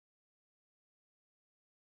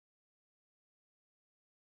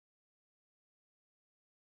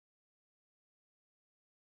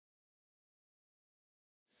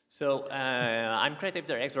So I'm creative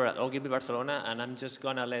director at Ogilvy Barcelona, and I'm just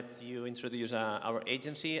gonna let you introduce our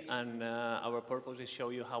agency, and our purpose is show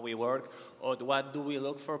you how we work, or what do we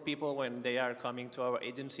look for people when they are coming to our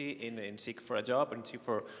agency in seek for a job and seek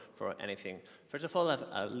for anything. First of all,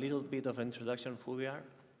 a little bit of introduction of who we are.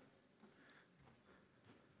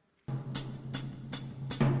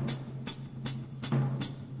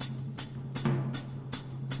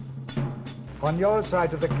 On your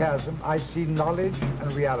side of the chasm, I see knowledge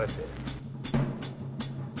and reality.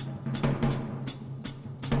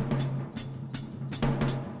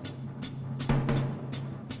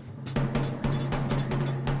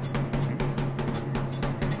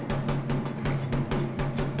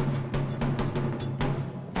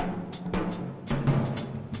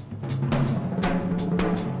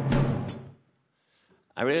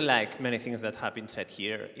 I really like many things that have been said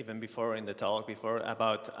here, even before in the talk before,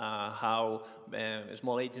 about how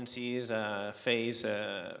small agencies face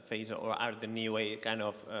or are the new way kind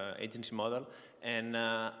of agency model, and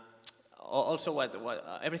also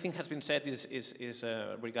what everything has been said is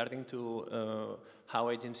regarding to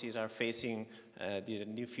how agencies are facing the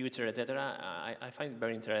new future, etc. I find it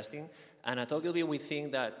very interesting, and at Ogilvy we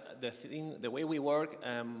think that the way we work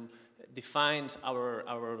defines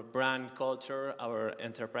our brand culture, our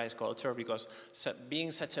enterprise culture, because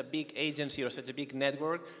being such a big agency or such a big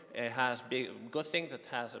network has good things, it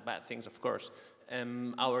has bad things, of course.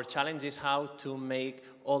 Our challenge is how to make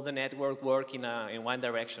all the network work in one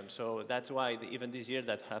direction. So that's why even this year,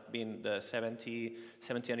 that have been the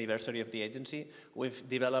 70th anniversary of the agency, we've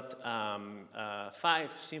developed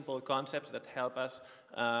 5 simple concepts that help us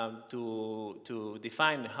to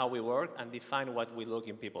define how we work and define what we look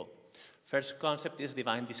in people. First concept is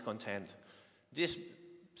divine discontent. This is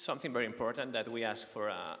something very important that we ask for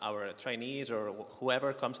our trainees or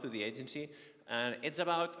whoever comes to the agency, and it's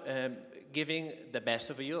about giving the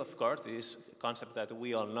best of you, of course. This is a concept that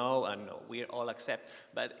we all know and we all accept,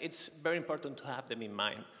 but it's very important to have them in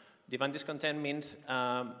mind. Divine discontent means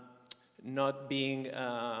not being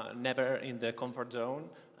never in the comfort zone.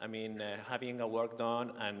 I mean, having a work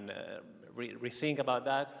done and rethink about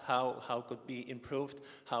that, how could be improved,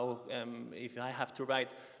 how if I have to write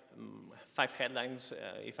 5 headlines,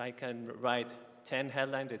 if I can write 10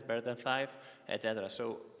 headlines, it's better than 5, etc.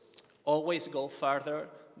 So always go farther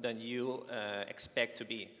than you expect to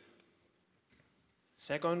be.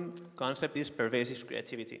 Second concept is pervasive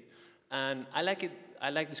creativity. And I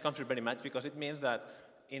like this concept very much because it means that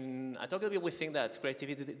at Ogilvy, we think that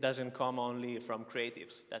creativity doesn't come only from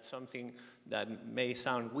creatives. That's something that may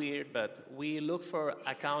sound weird, but we look for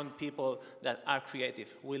account people that are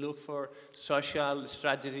creative. We look for social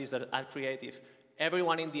strategies that are creative.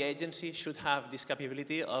 Everyone in the agency should have this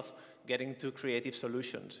capability of getting to creative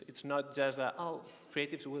solutions. It's not just that, oh,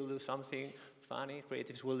 creatives will do something funny,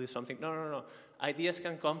 creatives will do something. No, no, no. Ideas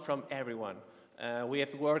can come from everyone. We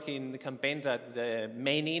have worked in campaigns that the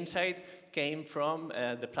main insight came from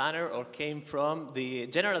the planner or came from the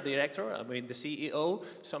general director. I mean, the CEO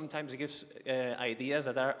sometimes gives ideas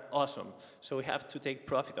that are awesome. So we have to take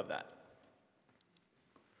profit of that.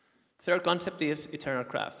 Third concept is eternal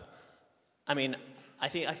craft. I mean, I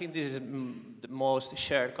think this is the most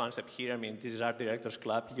shared concept here. I mean, this is our Directors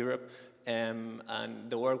Club Europe. And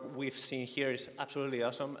the work we've seen here is absolutely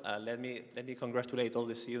awesome. Let me congratulate all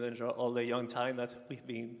the students, or all the young talent that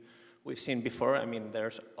we've seen before. I mean,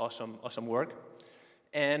 there's awesome work.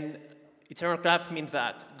 And eternal craft means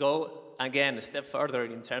that go again a step further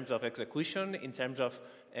in terms of execution, in terms of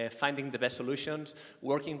finding the best solutions,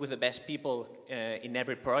 working with the best people in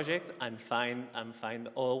every project, and find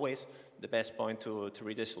always the best point to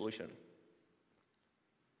reach a solution.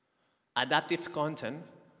 Adaptive content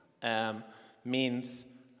means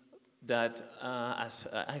that, as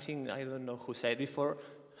I don't know who said before,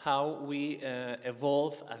 how we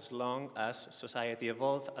evolve as long as society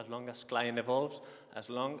evolves, as long as client evolves,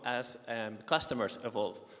 as long as customers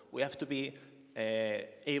evolve. We have to be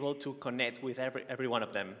able to connect with every one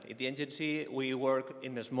of them. In the agency, we work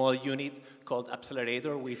in a small unit called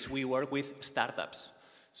Accelerator, which we work with startups.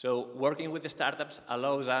 So working with the startups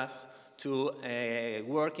allows us to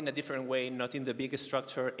work in a different way, not in the big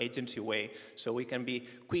structure agency way. So we can be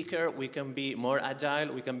quicker, we can be more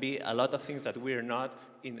agile, we can be a lot of things that we're not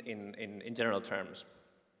in general terms.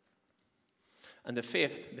 And the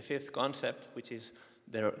fifth concept, which is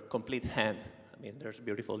the complete hand. I mean, there's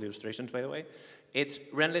beautiful illustrations, by the way. It's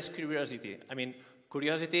relentless curiosity. I mean,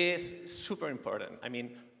 curiosity is super important. I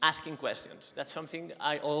mean, asking questions. That's something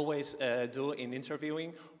I always do in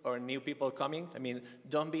interviewing or new people coming. I mean,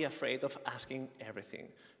 don't be afraid of asking everything.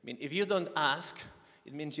 I mean, if you don't ask,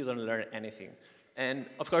 it means you don't learn anything. And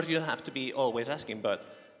of course, you don't have to be always asking, but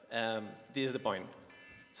this is the point.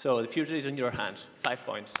 So the future is in your hands. 5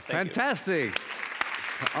 points. Thank you. Fantastic.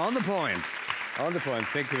 On the point. On the point.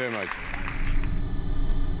 Thank you very much.